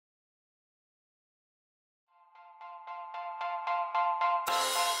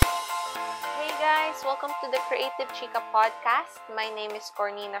Hey guys, welcome to the Creative Chica podcast. My name is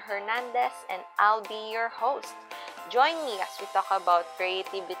Cornina Hernandez and I'll be your host. Join me as we talk about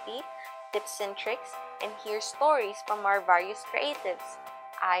creativity, tips and tricks, and hear stories from our various creatives.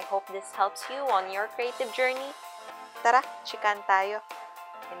 I hope this helps you on your creative journey. Tara, chikan tayo.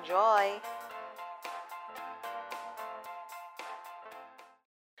 Enjoy!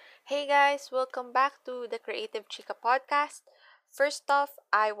 Hey guys, welcome back to the Creative Chica podcast. First off,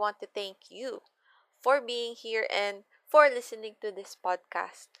 I want to thank you for being here and for listening to this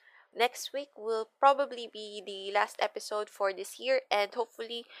podcast. Next week will probably be the last episode for this year, and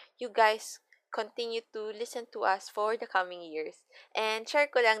hopefully, you guys continue to listen to us for the coming years. And share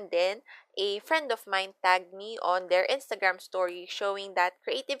ko lang din, a friend of mine tagged me on their Instagram story showing that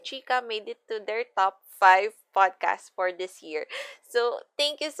Creative Chica made it to their top 5 podcasts for this year. So,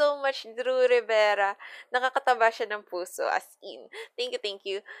 thank you so much, Drew Rivera. Nakakataba siya ng puso, as in. Thank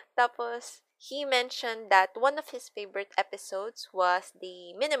you. Tapos, he mentioned that one of his favorite episodes was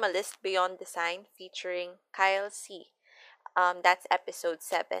the Minimalist Beyond Design featuring Kyle C. That's episode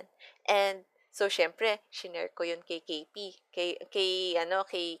 7. And so, syempre, shinare ko yun kay KP, kay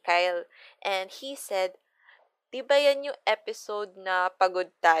Kyle. And he said, di ba yan yung episode na pagod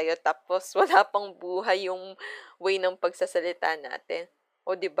tayo tapos wala pang buhay yung way ng pagsasalita natin?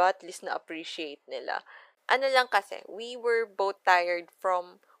 O di ba at least na-appreciate nila. Ano lang kasi, we were both tired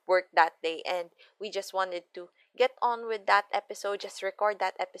from work that day and we just wanted to get on with that episode, just record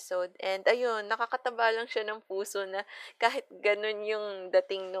that episode. And ayun, nakakataba lang siya ng puso na kahit ganun yung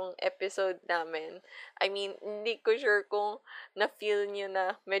dating nung episode namin. I mean, hindi ko sure kung na-feel nyo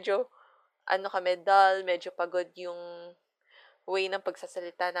na medyo kami dull, medyo pagod yung way ng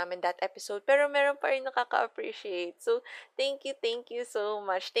pagsasalita namin that episode. Pero meron pa rin nakaka-appreciate. So, thank you so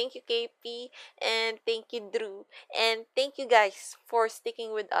much. Thank you, KP, and thank you, Drew. And thank you guys for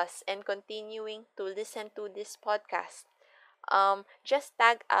sticking with us and continuing to listen to this podcast. Just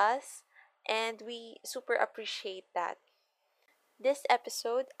tag us, and we super appreciate that. This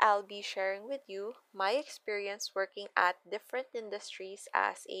episode, I'll be sharing with you my experience working at different industries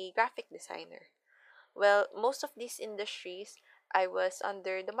as a graphic designer. Well, most of these industries, I was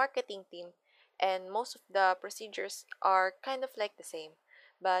under the marketing team, and most of the procedures are kind of like the same.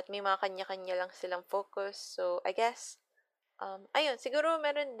 But may mga kanya-kanya lang silang focus. So, I guess, ayun, siguro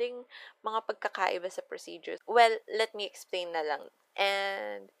meron ding mga pagkakaiba sa procedures. Well, let me explain na lang.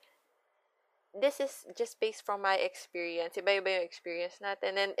 And this is just based from my experience. Iba-iba yung experience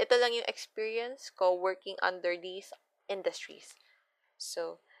natin. And ito lang yung experience ko working under these industries.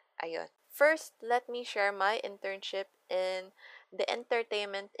 So, ayun. First, let me share my internship in the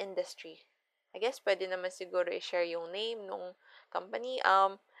entertainment industry. I guess pwede naman siguro i-share yung name ng company.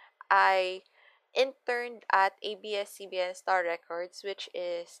 I interned at ABS-CBN Star Records, which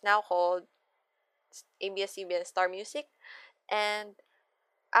is now called ABS-CBN Star Music. And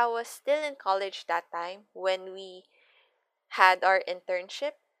I was still in college that time when we had our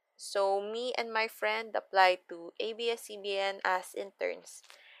internship. So, me and my friend applied to ABS-CBN as interns.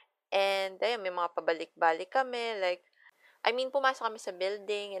 And ayun, may mga pabalik-balik kami. Like, I mean, pumasok kami sa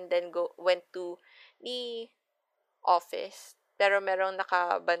building and then went to the office. Pero merong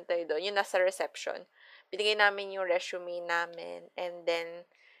nakabantay doon. Yung nasa reception. Binigay namin yung resume namin. And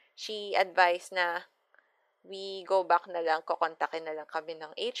then, she advised na we go back na lang, kukontakin na lang kami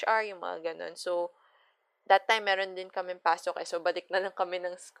ng HR, yung mga ganun. So, that time, meron din kami pasok so balik na lang kami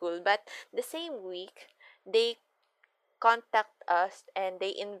ng school. But, the same week, they contact us and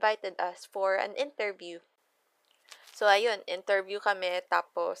they invited us for an interview. So, ayun, interview kami.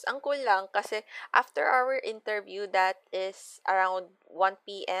 Tapos, ang cool lang kasi after our interview, that is around 1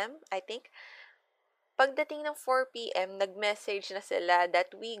 p.m., I think, pagdating ng 4 p.m., nag-message na sila that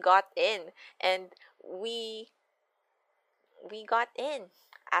we got in. And we got in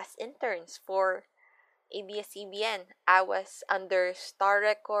as interns for ABS-CBN. I was under Star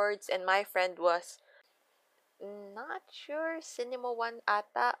Records and my friend was not sure, Cinema One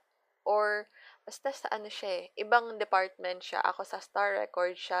ata, or basta sa ano siya ibang department siya. Ako sa Star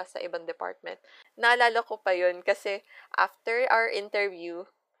Record, siya sa ibang department. Naalala ko pa yun kasi after our interview,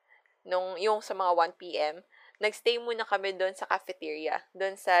 yung sa mga 1 p.m., nagstay muna kami doon sa cafeteria,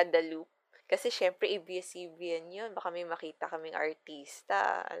 doon sa The Loop. Kasi syempre, ABS-CBN yun. Baka may makita kaming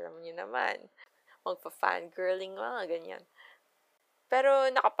artista. Alam niyo naman. Magpa-fangirling, mga ganyan.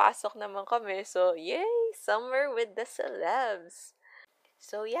 Pero nakapasok naman kami. So, yay! Summer with the celebs!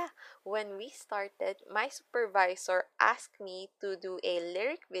 So, yeah. When we started, my supervisor asked me to do a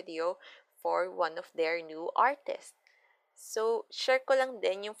lyric video for one of their new artists. So, share ko lang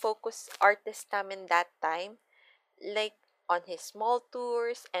din yung focus artist namin that time. Like, on his small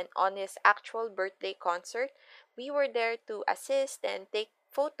tours, and on his actual birthday concert, we were there to assist and take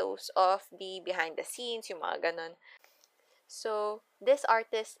photos of the behind the scenes, yung mga ganon. So, this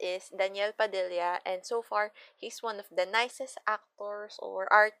artist is Daniel Padilla, and so far, he's one of the nicest actors or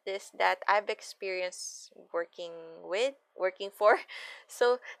artists that I've experienced working for.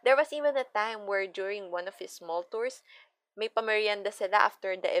 So, there was even a time where during one of his small tours, may pamerienda sila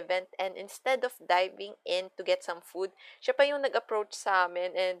after the event, and instead of diving in to get some food, siya pa yung nag-approach sa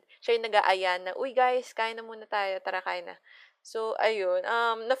amin and siya yung nag-aaya na, "Uy guys, kain na muna tayo, tara kain na." So, ayun,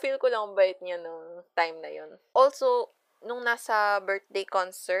 na-feel ko lang ang bait niya nung time na yun. Also, nung nasa birthday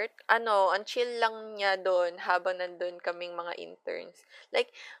concert, ang chill lang niya doon habang nandun kaming mga interns.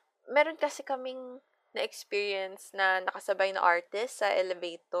 Like, meron kasi kaming na-experience na nakasabay na artist sa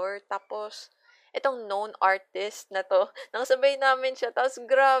elevator. Tapos, itong known artist na 'to, nakasabay namin siya. Tapos,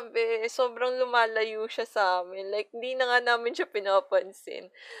 grabe, sobrang lumalayo siya sa amin. Like, di na nga namin siya pinapansin.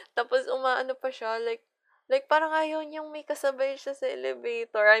 Tapos, umaano pa siya, like, parang ayaw niyang may kasabay siya sa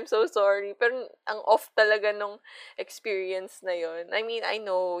elevator. I'm so sorry. Pero, ang off talaga nung experience na yon. I mean, I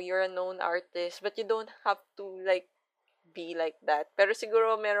know you're a known artist, but you don't have to, like, be like that. Pero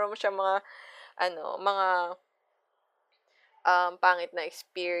siguro meron siya mga pangit na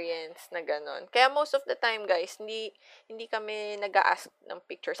experience na gano'n. Kaya most of the time, guys, hindi kami nag-a-ask ng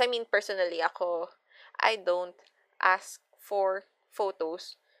pictures. I mean, personally, I don't ask for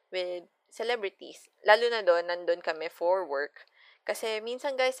photos with celebrities. Lalo na doon, nandun kami for work. Kasi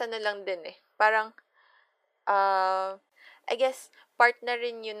minsan, guys, lang din eh. Parang, I guess, part na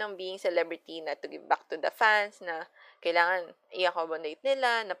rin yun ng being celebrity na to give back to the fans na kailangan i-accommodate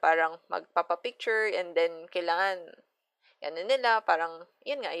nila na parang magpapapicture and then kailangan nila, parang,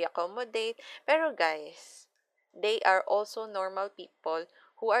 yun nga, i-accommodate. Pero guys, they are also normal people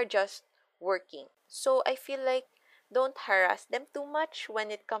who are just working. So, I feel like, don't harass them too much when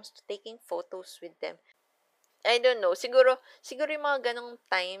it comes to taking photos with them. I don't know, siguro yung mga ganong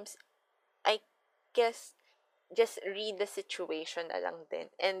times, I guess, just read the situation na lang din.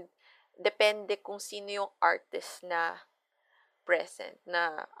 And, depende kung sino yung artist na present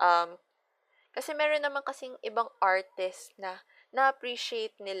na, kasi meron naman kasing ibang artist na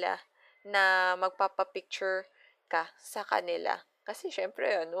na-appreciate nila na magpapapicture ka sa kanila. Kasi syempre,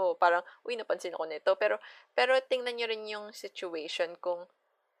 parang, uy, napansin ako nito. Pero tingnan nyo rin yung situation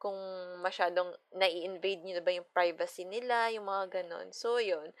kung masyadong nai-invade nyo na ba yung privacy nila, yung mga ganon. So,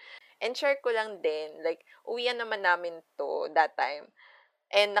 yun. And share ko lang din, like, uwian naman namin to that time.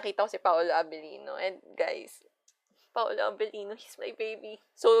 And nakita ko si Paolo Abelino. And guys, Paolo Abelino, he's my baby.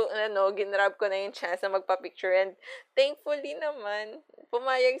 So, ginrab ko na yung chance na magpa-picture. And thankfully naman,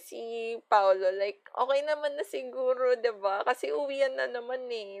 pumayag si Paolo. Like, okay naman na siguro, 'di ba? Kasi uwian na naman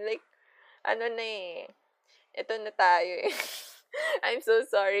eh. Like, na eh. Ito na tayo eh. I'm so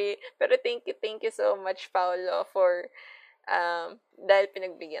sorry. Pero thank you so much, Paolo, for, dahil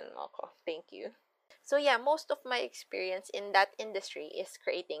pinagbigyan mo ako. Thank you. So yeah, most of my experience in that industry is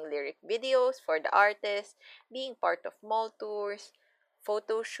creating lyric videos for the artist, being part of mall tours,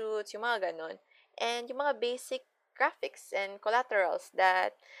 photo shoots, yung mga ganon, and yung mga basic graphics and collaterals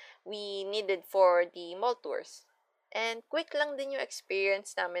that we needed for the mall tours. And quick lang din yung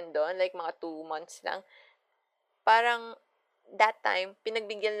experience namin doon, like mga 2 months lang. Parang that time,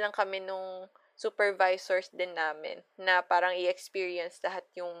 pinagbigyan lang kami nung supervisors din namin na parang i-experience lahat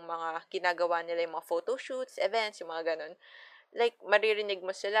yung mga ginagawa nila, yung mga photoshoots, events, yung mga ganun. Like, maririnig mo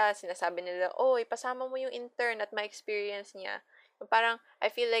sila, sinasabi nila, oh, ipasama mo yung intern at ma-experience niya. Yung parang,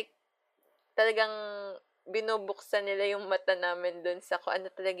 I feel like, talagang binubuksan nila yung mata namin dun sa kung ano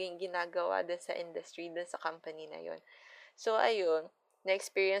talaga yung ginagawa dun sa industry, dun sa company na yun. So, ayun,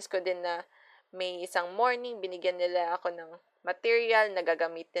 na-experience ko din na may isang morning, binigyan nila ako ng material na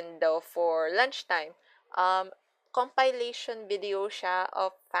gagamitin daw for lunchtime. Compilation video siya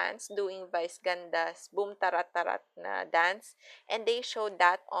of fans doing Vice Ganda's Boom Tarat Tarat na dance, and they showed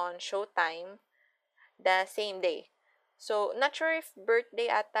that on Showtime the same day. So, not sure if birthday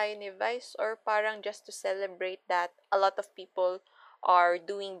ata yun ni Vice or parang just to celebrate that a lot of people are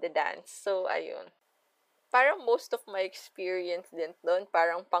doing the dance. So, ayun. Parang most of my experience din doon,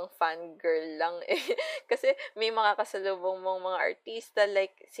 parang pang fangirl lang eh. Kasi may mga kasalubong mong mga artista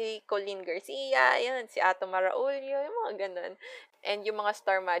like si Colleen Garcia, yan, si Ato Maraulio, yung mga ganun. And yung mga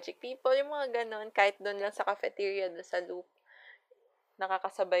Star Magic people, yung mga ganun, kahit doon lang sa cafeteria, doon sa Loop,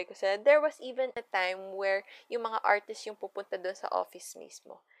 nakakasabay ko sila. There was even a time where yung mga artists yung pupunta doon sa office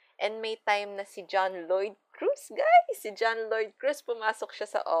mismo. And may time na si John Lloyd Cruz, guys! Si John Lloyd Cruz, pumasok siya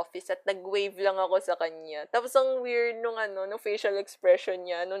sa office at nag-wave lang ako sa kanya. Tapos ang weird nung facial expression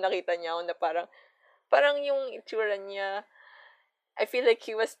niya, nung nakita niya ako na parang yung itsura niya, I feel like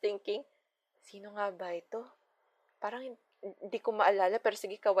he was thinking, sino nga ba ito? Parang hindi ko maalala, pero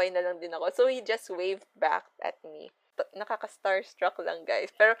sige, kaway na lang din ako. So, he just waved back at me. Nakaka-starstruck lang,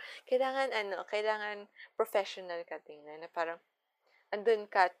 guys. Pero, kailangan professional ka tingnan na parang, andun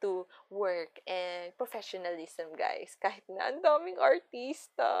ka to work and professionalism, guys. Kahit na ang daming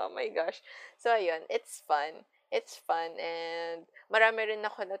artista. Oh my gosh. So, ayun. It's fun. It's fun and marami rin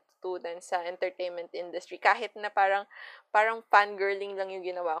ako natutunan sa entertainment industry kahit na parang fangirling lang yung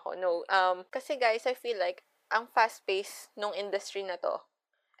ginawa ko. No, kasi guys, I feel like ang fast-paced nung industry na to,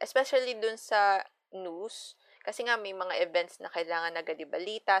 especially dun sa news, kasi nga may mga events na kailangan agad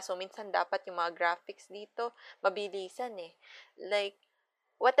ibalita, so minsan dapat yung mga graphics dito mabilisan eh. Like,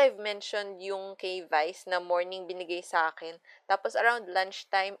 what I've mentioned yung kay Vice na morning binigay sa akin. Tapos around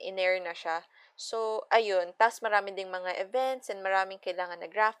lunchtime, in-air na siya. So, ayun. Tapos marami ding mga events and maraming kailangan na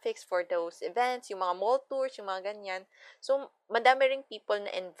graphics for those events, yung mga mall tours, yung mga ganyan. So, madami ring people na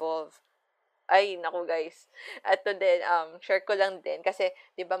involved. Ay, naku guys. At to din, share ko lang din. Kasi,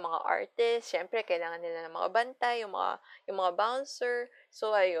 di ba mga artists, syempre, kailangan nila ng mga bantay, yung mga bouncer.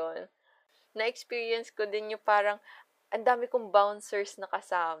 So, ayun. Na-experience ko din yung parang, ang dami kong bouncers na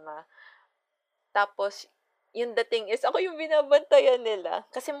kasama. Tapos, yung dating is, ako yung binabantayan nila.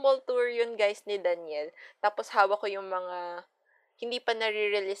 Kasi mall tour yun, guys, ni Daniel. Tapos, hawak ko yung mga hindi pa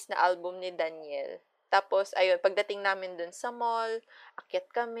nare-release na album ni Daniel. Tapos, ayun, pagdating namin dun sa mall, akyat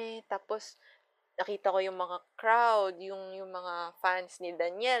kami. Tapos, nakita ko yung mga crowd, yung mga fans ni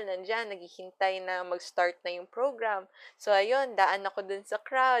Daniel, nandiyan, naghihintay na mag-start na yung program. So, ayun, daan ako dun sa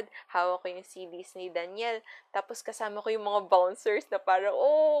crowd, hawak ko yung CDs ni Daniel, tapos kasama ko yung mga bouncers na parang,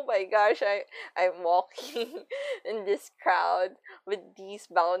 oh my gosh, I'm walking in this crowd with these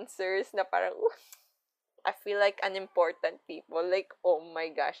bouncers na parang, I feel like an important people, like, oh my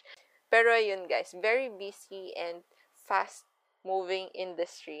gosh. Pero ayun guys, very busy and fast-moving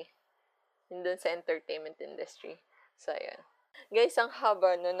industry dun sa entertainment industry. So, ayan. Guys, ang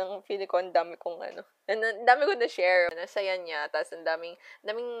haba no, ng feeling ko, ang dami kong ang dami ko na-share. Nasaya niya, tapos ang daming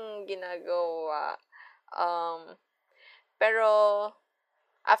ginagawa. Pero,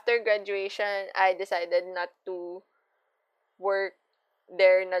 after graduation, I decided not to work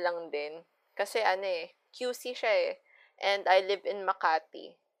there na lang din. Kasi QC siya eh. And I live in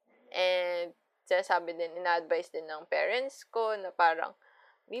Makati. And, sinasabi din, ina-advise din ng parents ko na parang,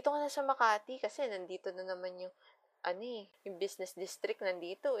 dito ka na sa Makati kasi nandito na naman yung, yung business district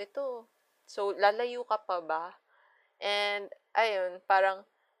nandito, ito. So, lalayo ka pa ba? And, ayun, parang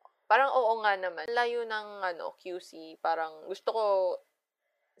oo nga naman. Layo ng, QC, parang gusto ko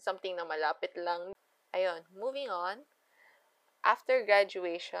something na malapit lang. Ayun, moving on. After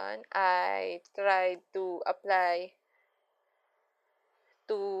graduation, I tried to apply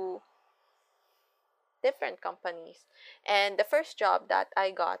to different companies. And the first job that I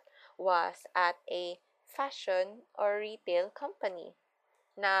got was at a fashion or retail company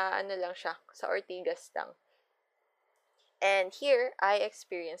na lang siya, sa Ortigas lang. And here, I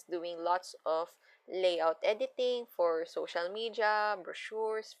experienced doing lots of layout editing for social media,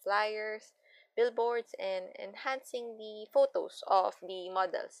 brochures, flyers, billboards, and enhancing the photos of the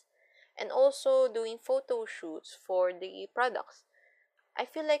models. And also doing photo shoots for the products. I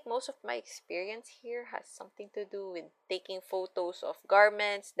feel like most of my experience here has something to do with taking photos of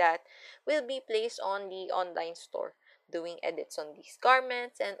garments that will be placed on the online store, doing edits on these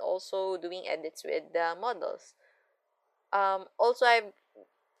garments, and also doing edits with the models. Also, I've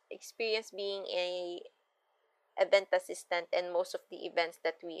experienced being a event assistant, and most of the events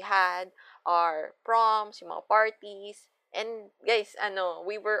that we had are proms, yung mga parties. And guys,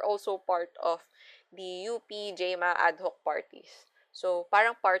 we were also part of the UP JMA ad hoc parties. So,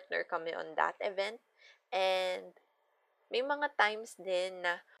 parang partner kami on that event. And may mga times din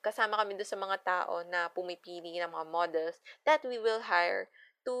na kasama kami doon sa mga tao na pumipili ng mga models that we will hire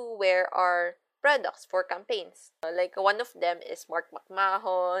to wear our products for campaigns. Like, one of them is Mark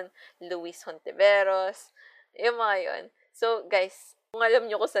McMahon, Luis Hontiveros, yung mga yun. So, guys, kung alam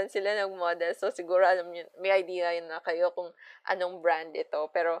nyo kung saan sila nag-model, so siguro alam nyo, may idea yun na kayo kung anong brand ito.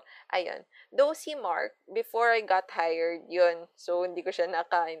 Pero, ayun. Though si Mark, before I got hired, yun. So, hindi ko siya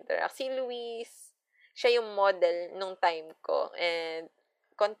naka-interact. Si Luis, siya yung model nung time ko. And,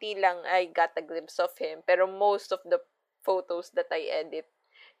 konti lang I got a glimpse of him. Pero most of the photos that I edit,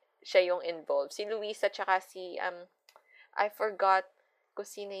 siya yung involved. Si Luis at saka si, I forgot kung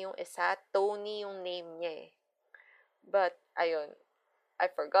sino yung isa. Tony yung name niya eh. But, ayun. I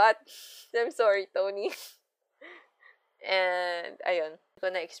forgot. I'm sorry, Tony. And, ayun. ko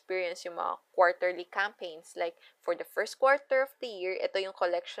na-experience yung mga quarterly campaigns. Like, for the first quarter of the year, ito yung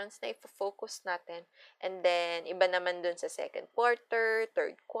collections na i-focus natin. And then, iba naman dun sa second quarter,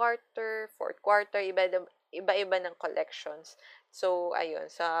 third quarter, fourth quarter, iba-iba ng collections. So, ayun,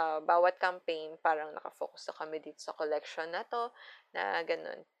 sa bawat campaign, parang nakafocus na kami dito sa collection na to, na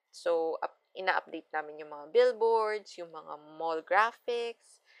ganun. So, ina-update namin yung mga billboards, yung mga mall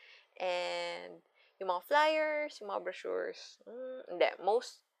graphics, and yung mga flyers, yung mga brochures. Hindi,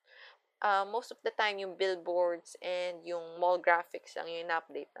 most of the time, yung billboards and yung mall graphics lang yung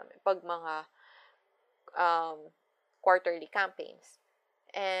ina-update namin pag mga um, quarterly campaigns.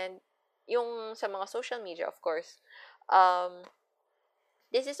 And yung sa mga social media, of course,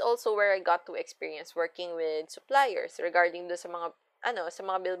 this is also where I got to experience working with suppliers regarding do sa mga sa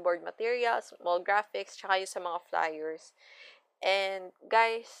mga billboard materials, mall graphics, tsaka yung sa mga flyers. And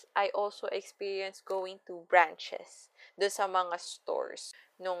guys, I also experienced going to branches do sa mga stores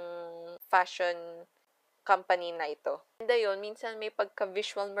nung fashion company na ito. And ayun, minsan may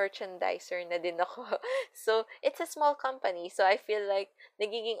pagka-visual merchandiser na din ako. So, it's a small company. So, I feel like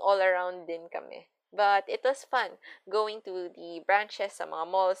nagiging all-around din kami. But it was fun going to the branches sa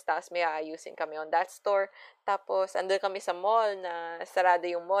mga malls. Tapos may aayusin kami on that store. Tapos, andun kami sa mall na sarado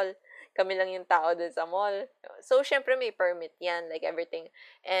yung mall. Kami lang yung tao dun sa mall. So, syempre may permit yan, like everything.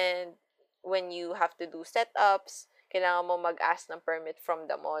 And when you have to do setups, kailangan mo mag-ask ng permit from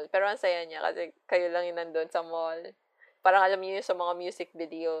the mall. Pero ang saya niya kasi kayo lang yung nandun sa mall. Parang alam niyo yung sa mga music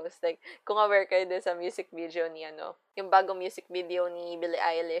videos. Like, kung aware kayo din sa music video ni yung bagong music video ni Billie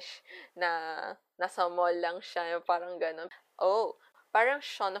Eilish na nasa mall lang siya, parang ganun. Oh, parang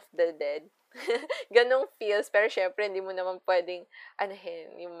Shaun of the Dead. Ganong feels, pero syempre, hindi mo naman pwedeng,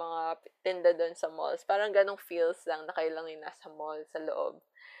 yung mga tinda doon sa malls. Parang ganong feels lang na kayo lang yung nasa mall, sa loob.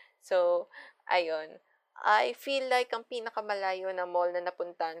 So, ayun. I feel like ang pinakamalayo na mall na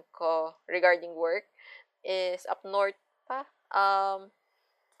napuntahan ko regarding work is up north pa.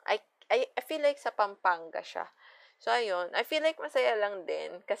 I feel like sa Pampanga siya. So, ayun. I feel like masaya lang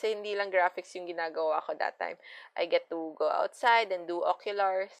din kasi hindi lang graphics yung ginagawa ko that time. I get to go outside and do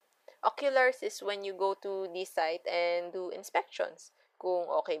oculars. Oculars is when you go to the site and do inspections. Kung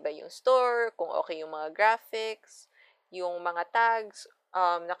okay ba yung store, kung okay yung mga graphics, yung mga tags,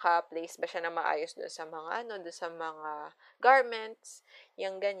 naka-place ba siya na maayos doon sa mga doon sa mga garments,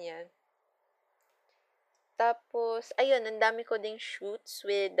 yung ganyan. Tapos, ayun, ang dami ko ding shoots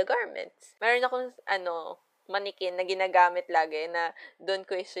with the garments. Meron akong, manikin na ginagamit lagi na doon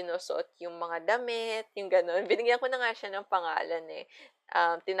ko sinusuot yung mga damit, yung gano'n. Binigyan ko na nga siya ng pangalan eh.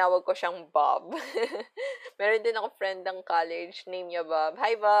 Tinawag ko siyang Bob. Meron din ako friend ng college, name niya Bob.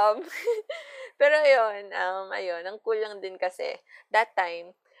 Hi, Bob! Pero ayun, ang cool lang din kasi, that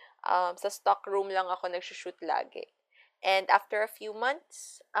time, sa stock room lang ako nagsushoot lagi. And after a few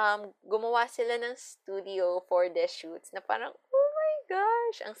months, gumawa sila ng studio for the shoots na parang, oh my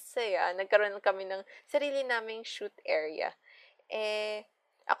gosh, ang saya. Nagkaroon kami ng sarili naming shoot area.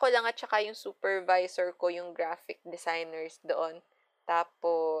 Ako lang at saka yung supervisor ko, yung graphic designers doon.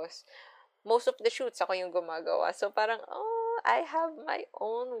 Tapos, most of the shoots ako yung gumagawa. So, parang, oh, I have my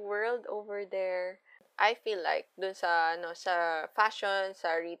own world over there. I feel like dun sa sa fashion,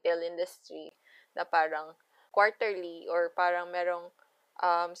 sa retail industry na parang quarterly or parang merong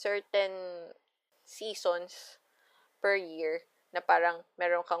certain seasons per year na parang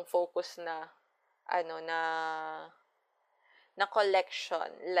meron kang focus na na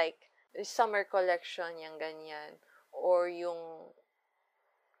collection, like summer collection, yung ganyan, or yung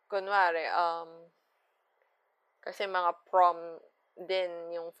kunwari kasi mga prom din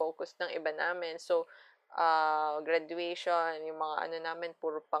yung focus ng iba namin. So, graduation, yung mga namin,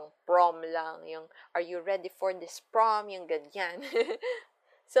 puro pang prom lang. Yung, are you ready for this prom? Yung ganyan.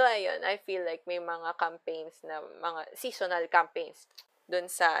 So, ayun, I feel like may mga campaigns na, mga seasonal campaigns dun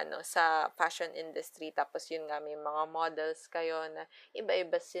sa, sa fashion industry. Tapos, yun nga, may mga models kayo na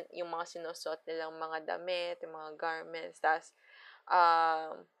iba-iba yung mga sinusuot nilang mga damit, yung mga garments. Tapos,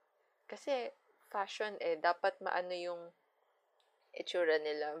 kasi, fashion dapat maano yung itsura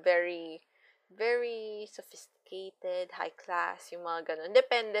nila. Very, very sophisticated, high class, yung mga ganun.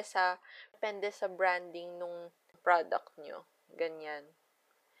 Depende sa branding nung product nyo. Ganyan.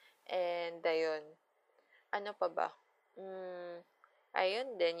 And, ayun. Ano pa ba?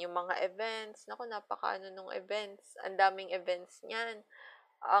 Ayun din, yung mga events. Naku, napakaano nung events. Ang daming events niyan.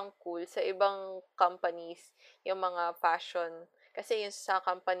 Ang cool. Sa ibang companies, yung mga fashion. Kasi yung sa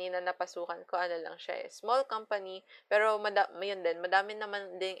company na napasukan ko, lang siya small company, pero yun din, madami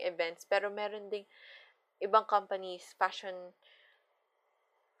naman ding events, pero meron ding ibang companies, fashion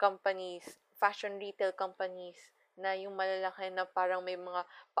retail companies, na yung malalaki na parang may mga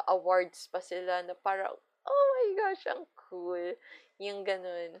pa-awards pa sila na parang, oh my gosh, ang cool. Yung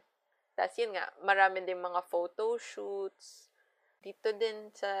ganun. Tapos yun nga, marami din mga photo shoots. Dito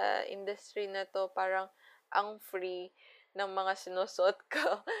din sa industry na to, parang ang free ng mga sinusuot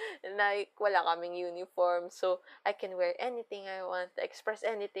ko. Like, wala kaming uniform. So, I can wear anything I want, express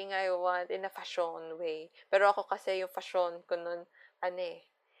anything I want in a fashion way. Pero ako kasi yung fashion ko nun,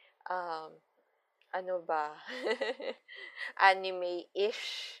 um, ano ba?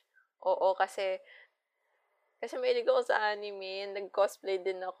 Anime-ish. Oo, kasi mahilig ako sa anime, nag-cosplay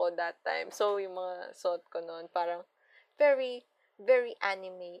din ako that time. So, yung mga suot ko noon, parang very, very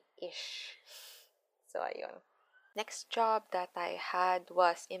anime-ish. So, ayun. Next job that I had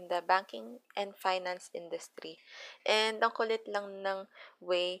was in the banking and finance industry. And ang kulit lang ng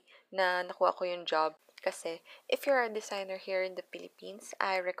way na nakuha ko yung job. Kasi, if you're a designer here in the Philippines,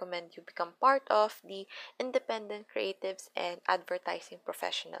 I recommend you become part of the Independent Creatives and Advertising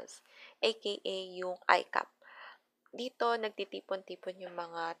Professionals, aka yung ICAP. Dito, nagtitipon-tipon yung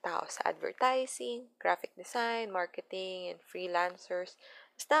mga tao sa advertising, graphic design, marketing, and freelancers.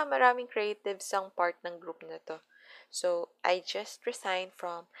 Basta maraming creatives ang part ng group na to. So, I just resigned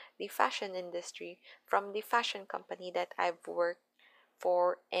from the fashion industry, from the fashion company that I've worked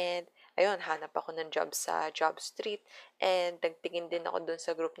for, and ayun, hanap ako ng job sa Job Street, and nagtingin din ako dun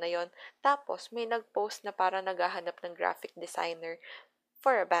sa group na yon. Tapos, may nag-post na para naghahanap ng graphic designer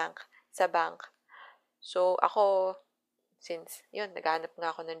for a bank, sa bank. So, ako, since, yun, naghanap nga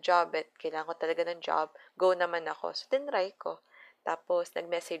ako ng job at kailangan ko talaga ng job, go naman ako. So, tinry ko. Tapos,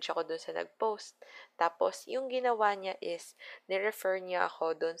 nag-message ako dun sa nag-post. Tapos, yung ginawa niya is, ni-refer niya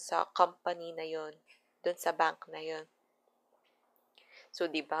ako dun sa company na yun. Dun sa bank na yun. So,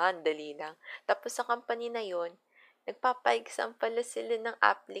 di ba? Ang dali lang. Tapos, sa company na yun, nagpapa-exam pala sila ng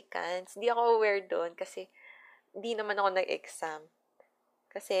applicants. Di ako aware dun kasi di naman ako nag-exam.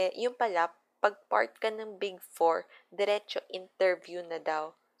 Kasi, yung pala, pag part ka ng Big Four, diretso interview na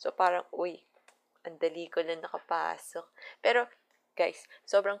daw. So, parang, uy, ang dali ko lang nakapasok. Pero, guys,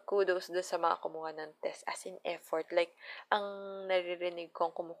 sobrang kudos doon sa mga kumuha ng test. As in effort. Like, ang naririnig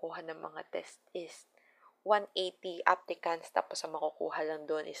kong kumukuha ng mga test is 180 applicants, tapos ang makukuha lang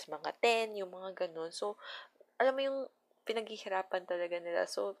doon is mga 10, yung mga ganun. So, alam mo yung pinaghihirapan talaga nila.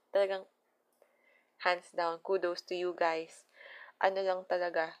 So, talagang hands down, kudos to you guys. Ano lang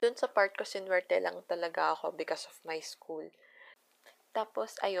talaga, dun sa part ko, sinwerte lang talaga ako because of my school.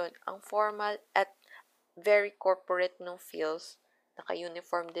 Tapos, ayun, ang formal at very corporate nung feels,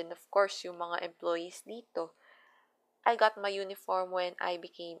 naka-uniform din of course yung mga employees dito. I got my uniform when I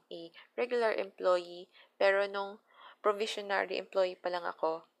became a regular employee, pero nung provisionary employee pa lang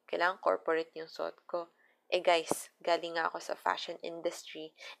ako, kailangan corporate yung suot ko. Eh guys, galing nga ako sa fashion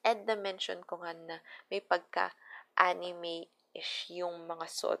industry, and na-mention ko nga na may pagka-anime-ish yung mga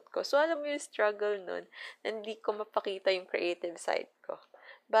suot ko. So, alam mo yung struggle nun, hindi ko mapakita yung creative side ko.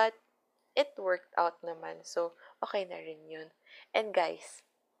 But, it worked out naman. So, okay na rin yun. And guys,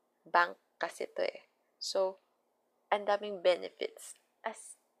 bank kasi to eh. So, ang daming benefits.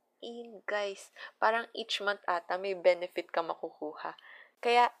 As in, guys, parang each month ata may benefit ka makukuha.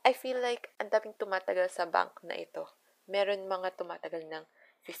 Kaya, I feel like ang daming tumatagal sa bank na ito. Meron mga tumatagal ng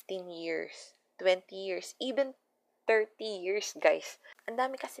 15 years, 20 years, even 30 years, guys. Ang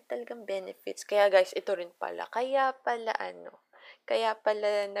dami kasi talagang benefits. Kaya, guys, ito rin pala. Kaya pala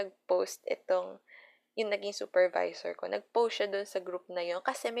nag-post itong yung naging supervisor ko. Nag-post siya dun sa group na yun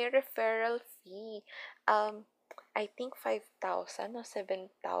kasi may referral fee. I think 5,000 o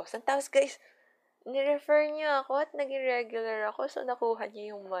 7,000. Tapos guys, ni-refer niya ako at naging regular ako. So, nakuha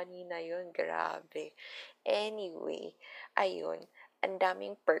niya yung money na yun. Grabe. Anyway, ayun. Ang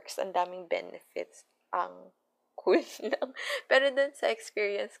daming perks, ang daming benefits. Ang cool lang. Pero dun sa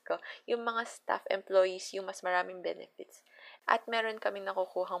experience ko, yung mga staff employees, yung mas maraming benefits. At meron kaming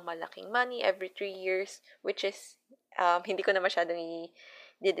nakukuhang malaking money every 3 years, which is, hindi ko na masyadong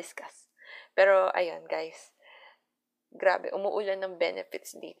i-discuss. Pero, ayun, guys. Grabe, umuulan ng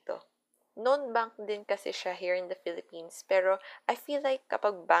benefits dito. Non-bank din kasi siya here in the Philippines. Pero, I feel like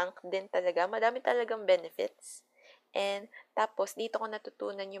kapag bank din talaga, madami talagang benefits. And, tapos, dito ko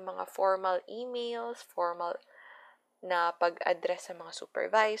natutunan yung mga formal emails, formal na pag-address sa mga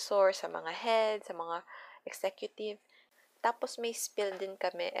supervisor, sa mga head, sa mga executive. Tapos, may spill din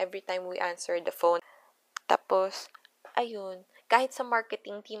kami every time we answer the phone. Tapos, ayun, kahit sa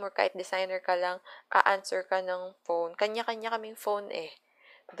marketing team or kahit designer ka lang, a-answer ka ng phone. Kanya-kanya kaming phone eh.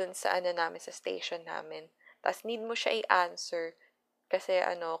 Dun sa ano namin, sa station namin. Tapos, need mo siya i-answer. Kasi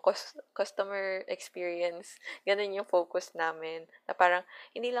customer experience, ganun yung focus namin. Na parang,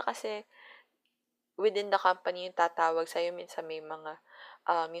 hindi lang kasi within the company yung tatawag sa'yo. Minsan may mga,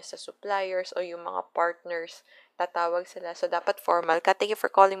 yung sa suppliers o yung mga partners, tatawag sila. So, dapat formal ka. Thank you for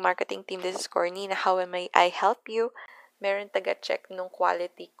calling marketing team. This is Cornina. How may I help you? Meron taga-check nung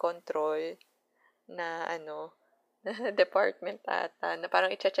quality control na na department ata, na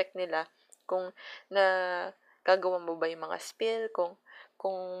parang i-check nila kung na gagawa mo ba yung mga spill,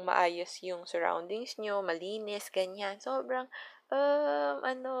 kung maayos yung surroundings nyo, malinis, ganyan. Sobrang,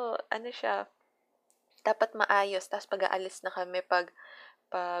 ano siya, dapat maayos. Tapos pag-aalis na kami,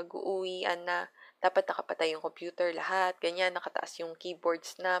 pag-uuwian na, dapat nakapatay yung computer lahat, ganyan, nakataas yung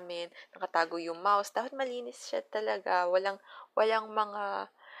keyboards namin, nakatago yung mouse, dapat malinis siya talaga, walang mga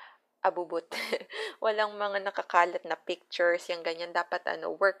abubot. Walang mga nakakalat na pictures, yung ganyan. Dapat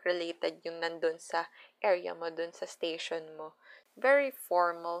work-related yung nandun sa area mo, dun sa station mo. Very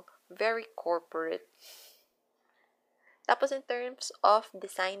formal, very corporate. Tapos in terms of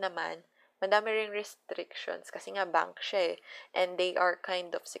design naman, madami ring restrictions kasi nga bank siya eh. And they are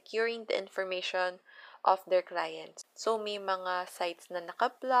kind of securing the information of their clients. So, may mga sites na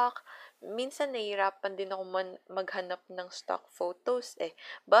naka-block. Minsan, nahihirapan din ako maghanap ng stock photos eh.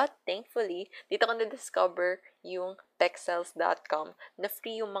 But, thankfully, dito ko na-discover yung pexels.com na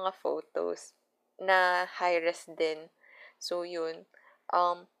free yung mga photos na high-res din. So, yun.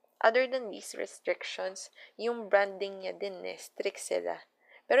 Other than these restrictions, yung branding niya din strict sila.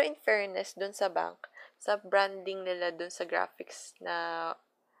 Pero in fairness, dun sa bank, sa branding nila dun sa graphics na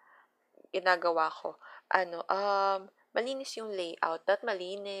ginagawa ko, malinis yung layout. Dapat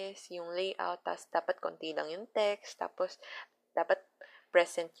malinis yung layout, tapos dapat konti lang yung text, tapos dapat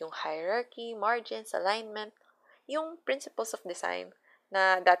present yung hierarchy, margins, alignment, yung principles of design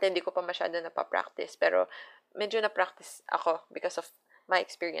na dati hindi ko pa masyado napapractice, pero medyo na-practice ako because of my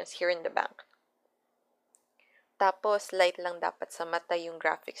experience here in the bank. Tapos, light lang dapat sa mata yung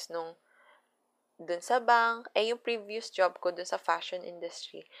graphics nung dun sa bank, yung previous job ko dun sa fashion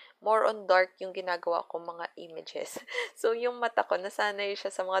industry, more on dark yung ginagawa ko mga images. So, yung mata ko, nasanay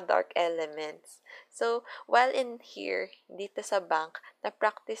siya sa mga dark elements. So, while in here, dito sa bank,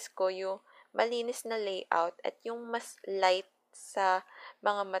 na-practice ko yung malinis na layout at yung mas light sa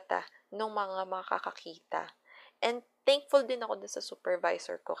mga mata ng mga makakakita. And thankful din ako dun sa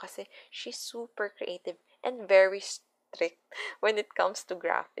supervisor ko kasi she's super creative and very strict when it comes to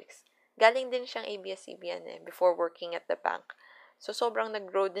graphics. Galing din siyang ABS-CBN before working at the bank. So, sobrang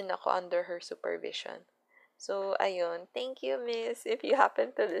nag-grow din ako under her supervision. So, ayun. Thank you, miss, if you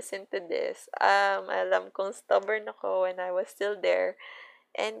happen to listen to this. Alam kong stubborn ako when I was still there.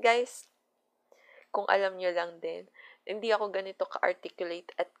 And guys, kung alam nyo lang din, hindi ako ganito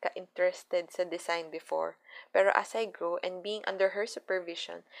ka-articulate at ka-interested sa design before. Pero as I grow and being under her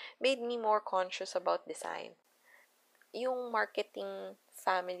supervision made me more conscious about design. Yung marketing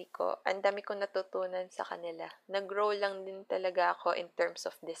family ko, ang dami kong natutunan sa kanila. Nag-grow lang din talaga ako in terms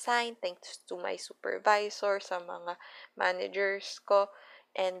of design, thanks to my supervisor, sa mga managers ko,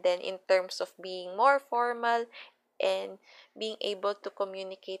 and then in terms of being more formal and being able to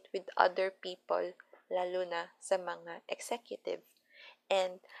communicate with other people, lalo na sa mga executive.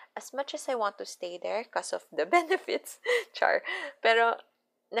 And as much as I want to stay there because of the benefits, char, pero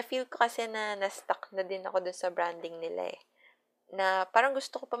na-feel ko kasi na na-stuck na din ako dun sa branding nila eh. Na parang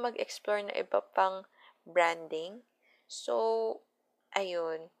gusto ko pa mag-explore na iba pang branding. So,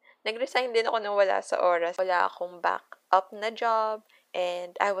 ayun. Nag-resign din ako nang wala sa oras. Wala akong backup na job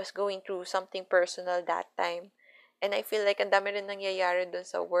and I was going through something personal that time. And I feel like ang dami rin nangyayari dun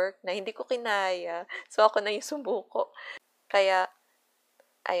sa work na hindi ko kinaya. So, ako na yung sumuko. Kaya,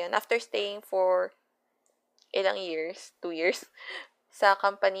 ayun, after staying for ilang years, 2 years, sa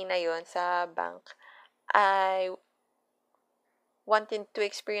company na yon sa bank, I wanted to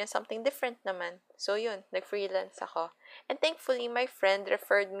experience something different naman. So, yun, nag-freelance ako. And thankfully, my friend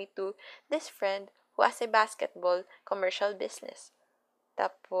referred me to this friend who has a basketball commercial business.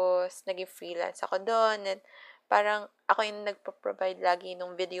 Tapos, naging freelance ako doon. And parang ako yung nagpo-provide lagi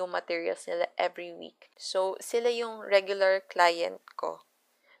ng video materials nila every week. So, sila yung regular client ko.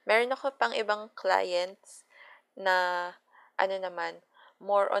 Meron ako pang ibang clients na naman,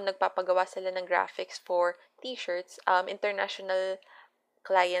 more on nagpapagawa sila ng graphics for t-shirts. International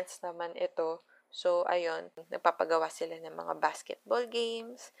clients naman ito. So, ayun, nagpapagawa sila ng mga basketball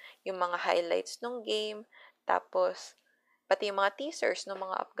games, yung mga highlights ng game, tapos, pati yung mga teasers ng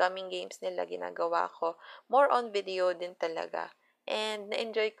mga upcoming games nila ginagawa ko. More on video din talaga. And,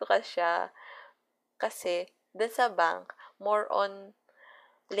 na-enjoy ko kasi, dun sa bank, more on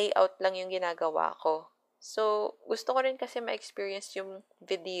layout lang yung ginagawa ko. So, gusto ko rin kasi ma-experience yung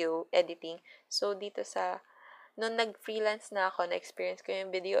video editing. So, dito sa nung nag-freelance na ako, na-experience ko yung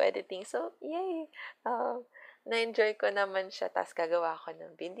video editing. So, yay! Na-enjoy ko naman siya. Tapos, gagawa ako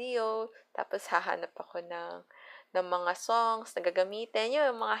ng video. Tapos, hahanap ako ng mga songs na gagamitin.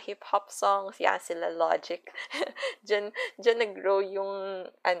 Yung mga hip-hop songs. Yan, sila Logic. Diyan nag-grow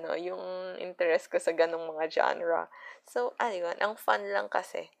yung interest ko sa ganong mga genre. So, ayun, ang fun lang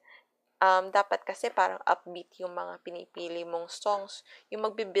kasi. Dapat kasi parang upbeat yung mga pinipili mong songs, yung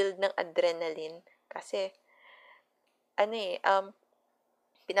magbi-build ng adrenaline. Kasi,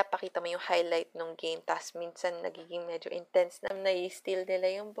 pinapakita mo yung highlight ng game, tas minsan nagiging medyo intense na nai-steal nila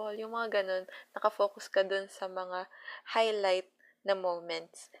yung ball, yung mga ganun. Nakafocus ka dun sa mga highlight na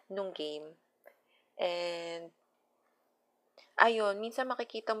moments nung game. And, ayun, minsan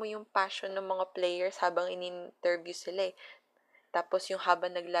makikita mo yung passion ng mga players habang in-interview sila eh. Tapos yung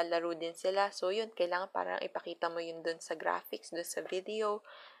habang naglalaro din sila. So yun, kailangan parang ipakita mo yun dun sa graphics, dun sa video,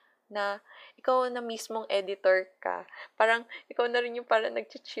 na ikaw na mismong editor ka. Parang ikaw na rin yung parang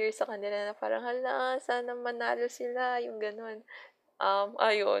nag-cheer sa kanila na parang, hala, sana manalo sila, yung ganun.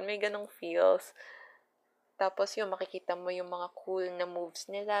 Ayun, may ganong feels. Tapos yung makikita mo yung mga cool na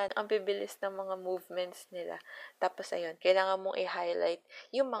moves nila. Ang bibilis ng mga movements nila. Tapos ayun, kailangan mong i-highlight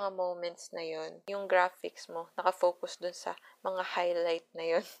yung mga moments na yun. Yung graphics mo, nakafocus dun sa mga highlight na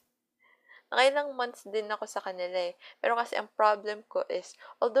yun. Nakailang months din ako sa kanila eh. Pero kasi ang problem ko is,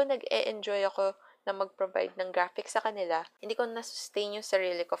 although nag-e-enjoy ako na mag-provide ng graphics sa kanila, hindi ko na-sustain yung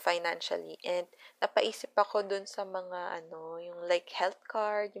sarili ko financially. And napaisip ako dun sa mga yung like health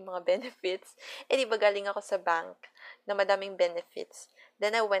card, yung mga benefits. Eh di ba galing ako sa bank na madaming benefits.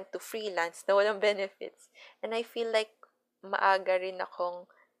 Then I went to freelance na walang benefits. And I feel like maaga rin akong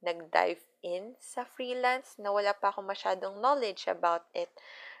nag-dive in sa freelance na wala pa akong masyadong knowledge about it,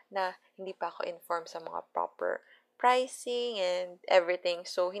 na hindi pa ako informed sa mga proper pricing and everything.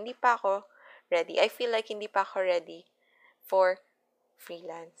 So, hindi pa ako ready. I feel like hindi pa ako ready for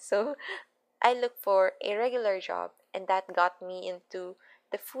freelance. So, I look for a regular job, and that got me into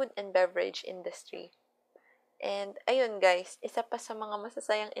the food and beverage industry. And, ayun guys, isa pa sa mga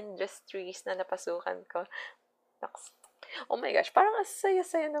masasayang industries na napasukan ko. Oh my gosh, parang ang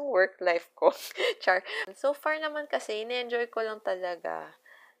saya-saya ng work life ko. Char. So far naman kasi, ini-enjoy ko lang talaga.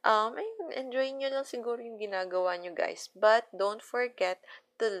 Ayun, enjoy nyo lang siguro yung ginagawa nyo guys. But, don't forget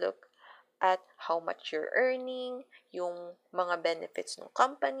to look at how much you're earning, yung mga benefits ng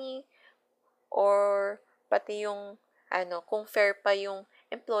company, or pati yung, kung fair pa yung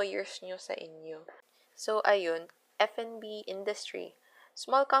employers nyo sa inyo. So, ayun, F&B industry.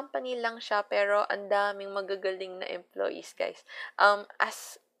 Small company lang siya, pero ang daming magagaling na employees, guys.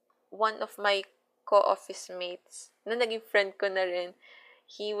 As one of my co-office mates, na naging friend ko na rin,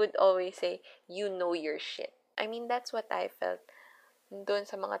 he would always say, you know your shit. I mean, that's what I felt doon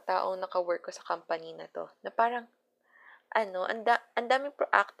sa mga taong naka-work ko sa company na to. Na parang, ang daming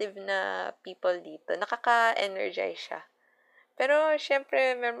proactive na people dito. Nakaka-energize siya. Pero,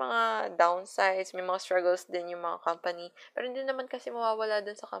 syempre, may mga downsides, may mga struggles din yung mga company. Pero hindi naman kasi mawawala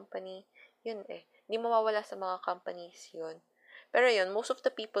dun sa company. Yun eh. Hindi mawawala sa mga companies yun. Pero yun, most of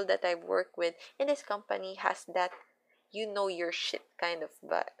the people that I've worked with in this company has that you know your shit kind of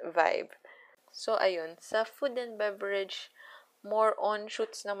vibe. So, ayun. Sa food and beverage, more on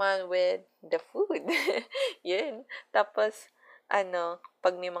shoots naman with the food. Yun. Tapos,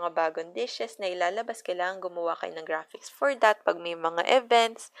 pag may mga bagong dishes na ilalabas, kailangan gumawa kayo ng graphics for that. Pag may mga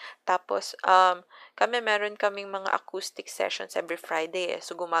events, tapos, meron kaming mga acoustic sessions every Friday eh.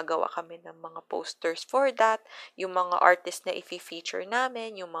 So, gumagawa kami ng mga posters for that. Yung mga artist na i-feature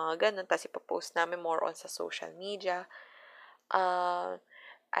namin, yung mga ganun. Tapos, ipopost namin more on sa social media.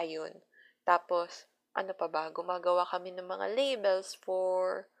 Ayun. Tapos, ano pa ba? Gumagawa kami ng mga labels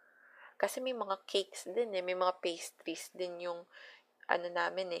kasi may mga cakes din eh. May mga pastries din yung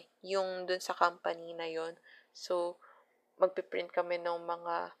namin eh, yung dun sa company na yon. So, magpiprint kami ng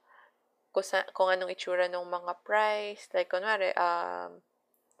mga kung anong itsura ng mga price. Like, kunwari,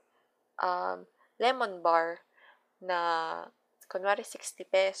 lemon bar na kunwari 60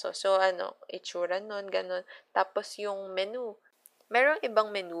 pesos. So, itsura nun, ganun. Tapos, yung menu. Merong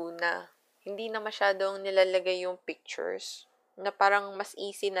ibang menu na hindi na masyadong nilalagay yung pictures. Na parang mas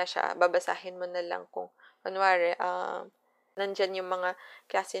easy na siya. Babasahin mo na lang kung, kunwari, nandyan yung mga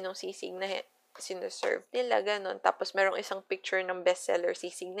klase ng sisig na sinuserve nila, ganun. Tapos, merong isang picture ng bestseller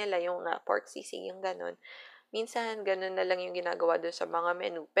sisig nila, yung pork sisig, yung ganun. Minsan, ganun na lang yung ginagawa doon sa mga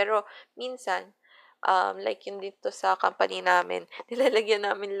menu. Pero, minsan, like yung dito sa company namin, nilalagyan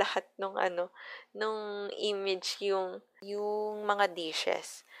namin lahat nung image yung mga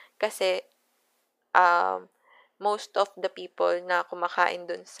dishes. Kasi, um, most of the people na kumakain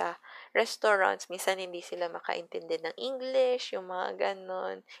dun sa restaurants, minsan hindi sila makaintindi ng English, yung mga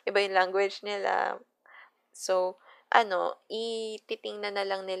ganon. Iba yung language nila. So, ititingnan na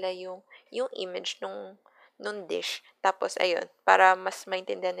lang nila yung image nung dish. Tapos, ayun, para mas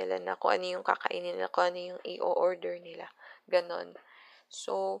maintindihan nila na kung ano yung kakainin nila, kung ano yung i-order nila. Ganon.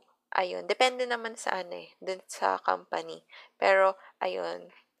 So, ayun, depende naman sa dun sa company. Pero,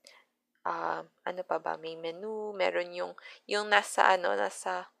 ayun, ano pa ba, may menu, meron yung nasa,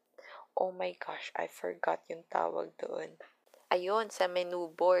 oh my gosh, I forgot yung tawag doon. Ayun, sa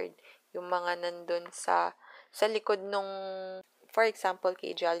menu board, yung mga nandun sa likod nung, for example,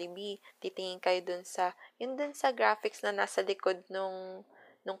 kay Jollibee, titingin kayo dun sa, yun dun sa graphics na nasa likod nung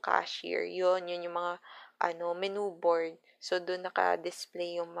cashier, yun yung mga, menu board. So, dun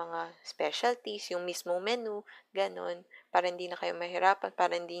naka-display yung mga specialties, yung mismo menu, ganon, para hindi na kayo mahirapan,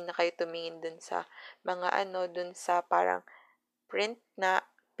 para hindi na kayo tumingin dun sa mga dun sa parang print na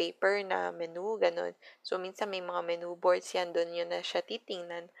paper na menu, ganon. So, minsan may mga menu boards yan, dun yun na siya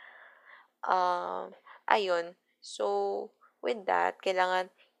titingnan. Ayun. So, with that, kailangan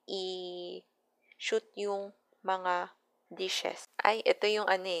i-shoot yung mga dishes. Ay, ito yung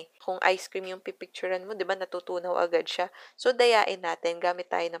kung ice cream yung pipicturean mo, di ba, natutunaw agad siya. So, dayain natin,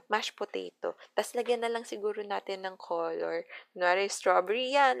 gamit tayo ng mashed potato. Tapos, lagyan na lang siguro natin ng color. Kunwari,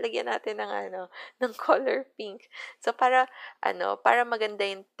 strawberry yan, lagyan natin ng ng color pink. So, para maganda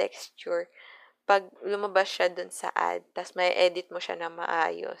yung texture, pag lumabas siya dun sa ad, tas may edit mo siya na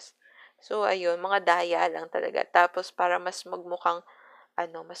maayos. So, ayun, mga daya lang talaga. Tapos, para mas mukhang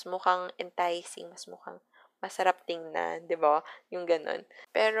enticing, mas mukhang masarap tingnan, di ba? Yung ganun.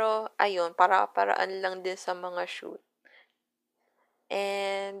 Pero, ayun, para-paraan lang din sa mga shoot.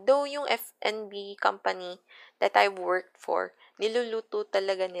 And, though yung F&B company that I worked for, niluluto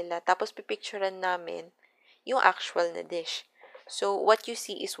talaga nila. Tapos, pipicturean namin yung actual na dish. So, what you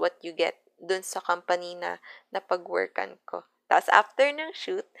see is what you get dun sa company na napag-workan ko. Tapos, after ng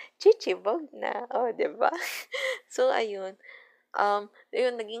shoot, chichibog na. Oh, 'di ba? So, ayun.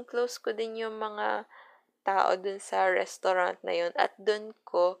 Ayun, naging close ko din yung mga tao dun sa restaurant na yun. At dun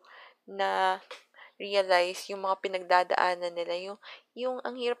ko na realize yung mga pinagdadaanan nila, yung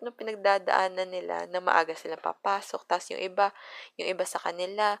ang hirap ng pinagdadaanan nila na maaga silang papasok, tapos yung iba sa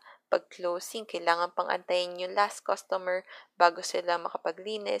kanila, pag closing, kailangan pang antayin yung last customer bago sila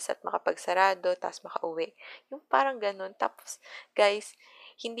makapaglinis at makapagsarado, tapos makauwi. Yung parang ganun. Tapos, guys,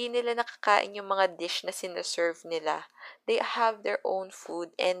 hindi nila nakakain yung mga dish na sinaserve nila. They have their own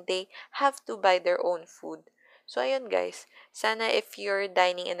food and they have to buy their own food. So, ayun guys, sana if you're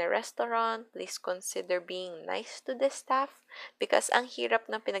dining in a restaurant, please consider being nice to the staff because ang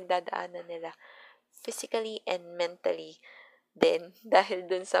hirap ng pinagdadaanan nila physically and mentally din dahil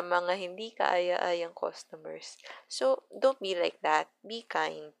dun sa mga hindi kaaya-ayang customers. So, don't be like that. Be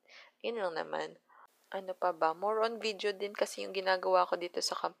kind. Yun lang naman. Ano pa ba? More on video din kasi yung ginagawa ko dito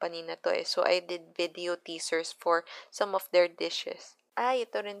sa company na to eh. So, I did video teasers for some of their dishes.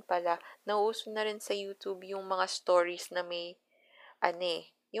 Ito rin pala. Nauso na rin sa YouTube yung mga stories na may,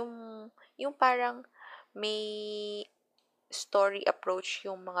 yung parang may story approach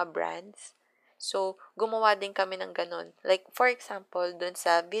yung mga brands. So, gumawa din kami ng ganun. Like, for example, dun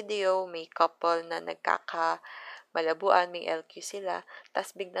sa video, may couple na nagkakamalabuan, may LQ sila,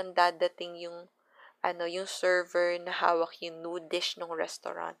 tas biglang dadating yung server na hawak yung nude dish ng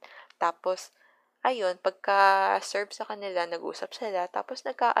restaurant. Tapos, ayun, pagka-serve sa kanila, nag-usap sila, tapos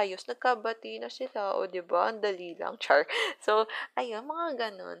nagkaayos, nagkabati na sila, o 'di ba? Ang dali lang, char. So, ayun, mga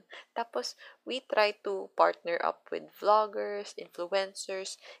ganun. Tapos, we try to partner up with vloggers,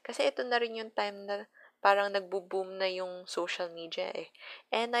 influencers, kasi ito na rin yung time na parang nagbo-boom na yung social media eh.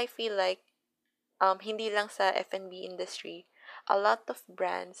 And I feel like, hindi lang sa F&B industry, a lot of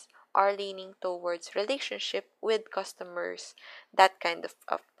brands are leaning towards relationship with customers, that kind of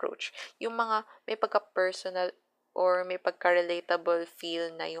approach. Yung mga may pagka-personal or may pagka-relatable feel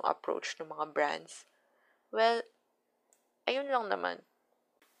na yung approach ng mga brands. Well, ayun lang naman.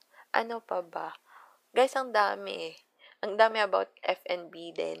 Ano pa ba? Guys, ang dami eh. Ang dami about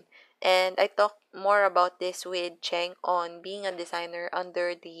F&B din. And I talked more about this with Cheng on being a designer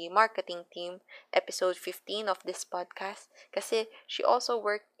under the marketing team, episode 15 of this podcast. Kasi she also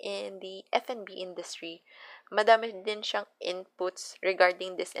worked in the F&B industry. Madami din siyang inputs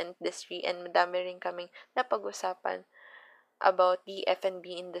regarding this industry and madami rin kaming napag-usapan about the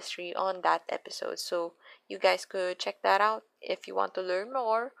F&B industry on that episode. So, you guys could check that out if you want to learn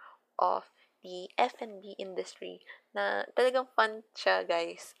more of the F&B industry na talagang fun siya,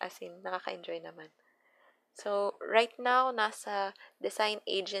 guys. As in, nakaka-enjoy naman. So, right now, nasa design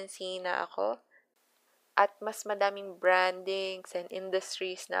agency na ako. at mas madaming brandings and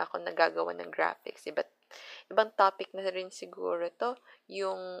industries na ako nagagawa ng graphics. Ibang topic na rin siguro to,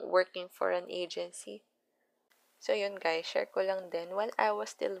 yung working for an agency. So, yun guys, share ko lang din. While I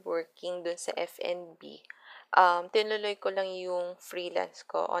was still working dun sa FNB, tinuloy ko lang yung freelance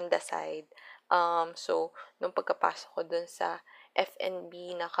ko on the side. So, nung pagkapasok ko dun sa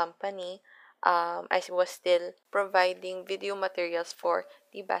FNB na company, I was still providing video materials for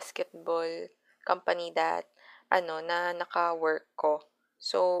the basketball company that, na naka-work ko.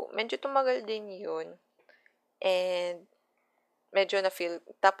 So, medyo tumagal din yun. And, medyo na-feel,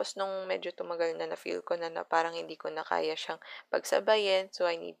 tapos nung medyo tumagal na-feel ko na parang hindi ko na kaya siyang pagsabayin. So,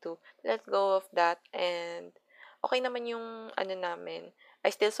 I need to let go of that. And, okay naman yung namin. I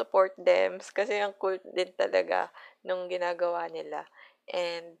still support them kasi ang cool din talaga nung ginagawa nila.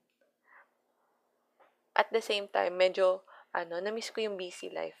 And, at the same time, medyo, na-miss ko yung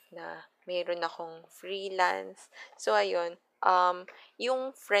busy life na mayroon akong freelance. So, ayun,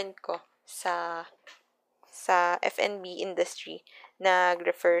 yung friend ko sa F&B industry,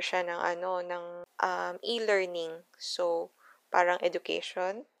 nag-refer siya ng e-learning. So, parang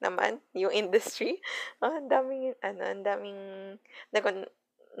education naman yung industry. Ang daming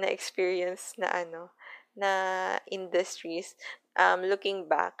na-experience na industries. Looking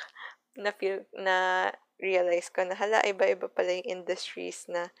back, na realize ko na hala, iba-iba pala yung industries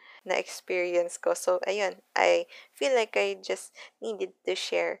na experience ko. So, ayun, I feel like I just needed to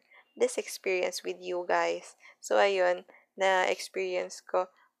share this experience with you guys. So, ayun, na-experience ko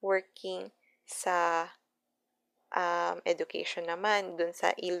working sa education naman. Dun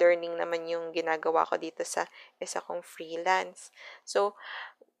sa e-learning naman yung ginagawa ko dito sa isa kong freelance. So,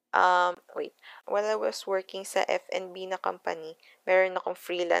 wait. While I was working sa F&B na company, meron akong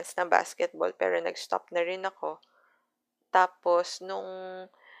freelance na basketball pero nag-stop na rin ako. Tapos,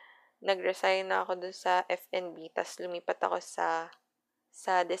 nung nag-resign na ako dun sa F&B, tas lumipat ako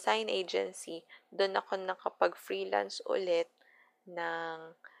sa design agency, doon ako nakapag-freelance ulit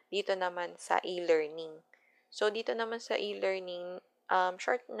ng dito naman sa e-learning. So, dito naman sa e-learning,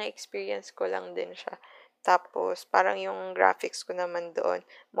 short na experience ko lang din siya. Tapos, parang yung graphics ko naman doon,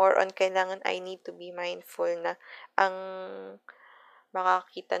 more on kailangan I need to be mindful na ang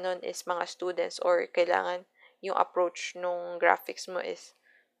makakita nun is mga students or kailangan yung approach nung graphics mo is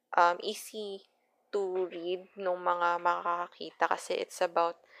easy to read nung mga makakakita kasi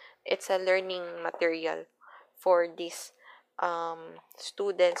it's a learning material for these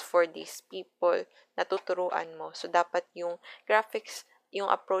students, for these people na tuturuan mo. So, dapat yung graphics, yung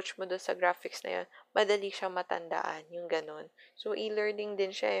approach mo doon sa graphics na yun, madali siyang matandaan, yung ganun. So, e-learning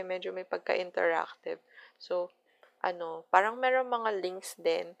din siya medyo may pagka-interactive. So, parang meron mga links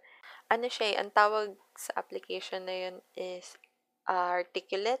din. Siya ang tawag sa application na yun is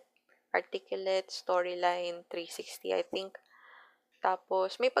Articulate. Articulate Storyline 360, I think.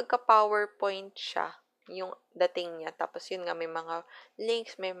 Tapos, may pagka-PowerPoint siya, yung dating niya. Tapos, yun nga, may mga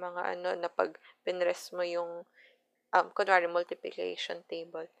links, may mga na pag pinress mo yung, kunwari, multiplication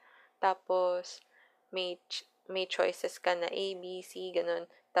table. Tapos, may choices ka na A, B, C,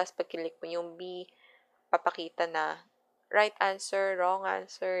 ganun. Tapos, pag click mo yung B, papakita na right answer, wrong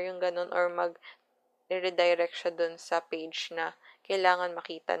answer, yung ganun, or redirect siya dun sa page na kailangan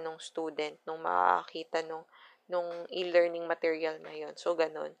makita nung student, nung makakita nung e-learning material na yon. So,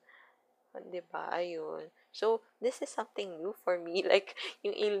 ganun. 'Di ba? Ayun. So, this is something new for me. Like,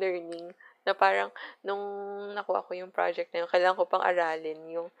 yung e-learning, na parang, nung nakuha ko yung project na yun, kailangan ko pang aralin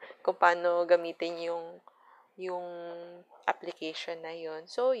yung kung paano gamitin yung application na yun.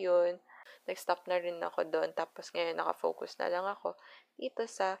 So, yun. Nag-stop na rin ako doon. Tapos, ngayon, nakafocus na lang ako dito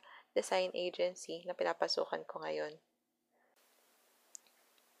sa design agency na pinapasukan ko ngayon.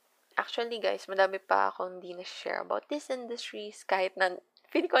 Actually, guys, madami pa akong hindi na-share about these industries kahit na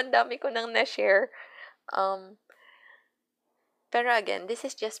feeling ko ang dami ko nang na-share. Pero again, this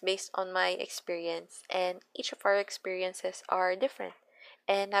is just based on my experience and each of our experiences are different.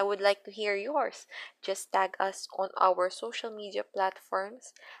 And I would like to hear yours. Just tag us on our social media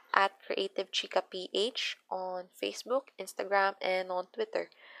platforms at Creative Chica PH on Facebook, Instagram, and on Twitter.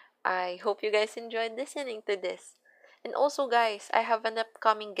 I hope you guys enjoyed listening to this. And also, guys, I have an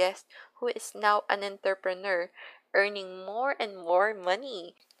upcoming guest who is now an entrepreneur earning more and more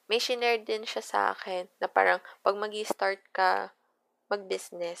money. May shinare din siya sa akin na parang pag mag-start ka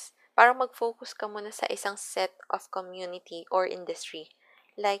mag-business, parang mag-focus ka muna sa isang set of community or industry.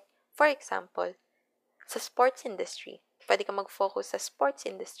 Like, for example, sa sports industry, pwede ka mag-focus sa sports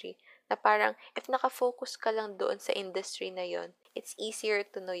industry na parang if nakafocus ka lang doon sa industry na yon, it's easier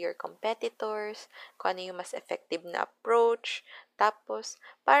to know your competitors, kung ano yung mas effective na approach, tapos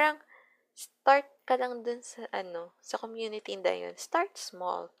parang start ka lang dun sa sa community na yun. Start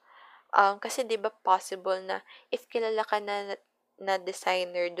small. Kasi 'di ba possible na if kilala ka na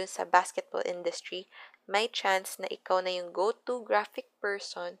designer dun sa basketball industry, may chance na ikaw na yung go-to graphic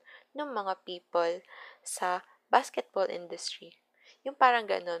person ng mga people sa basketball industry. Yung parang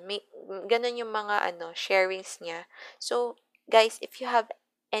ganun, may ganun yung mga sharings niya. So, guys, if you have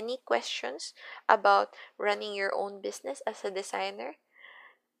any questions about running your own business as a designer,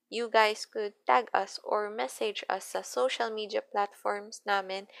 you guys could tag us or message us sa social media platforms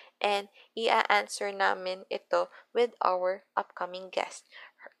namin and i-answer namin ito with our upcoming guest.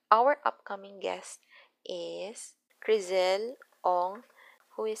 Our upcoming guest is Crizel Ong,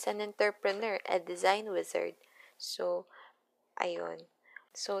 who is an entrepreneur, a design wizard. So, ayun.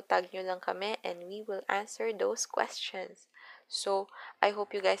 So, tag nyo lang kami and we will answer those questions. So, I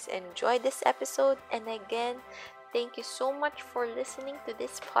hope you guys enjoyed this episode. And again, thank you so much for listening to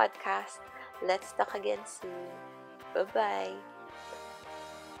this podcast. Let's talk again soon. Bye-bye.